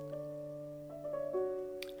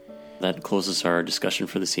 That closes our discussion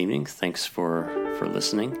for this evening. Thanks for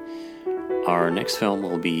listening. Our next film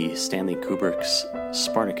will be Stanley Kubrick's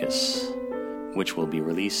Spartacus, which will be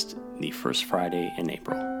released the first Friday in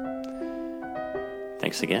April.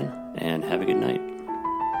 Thanks again, and have a good night.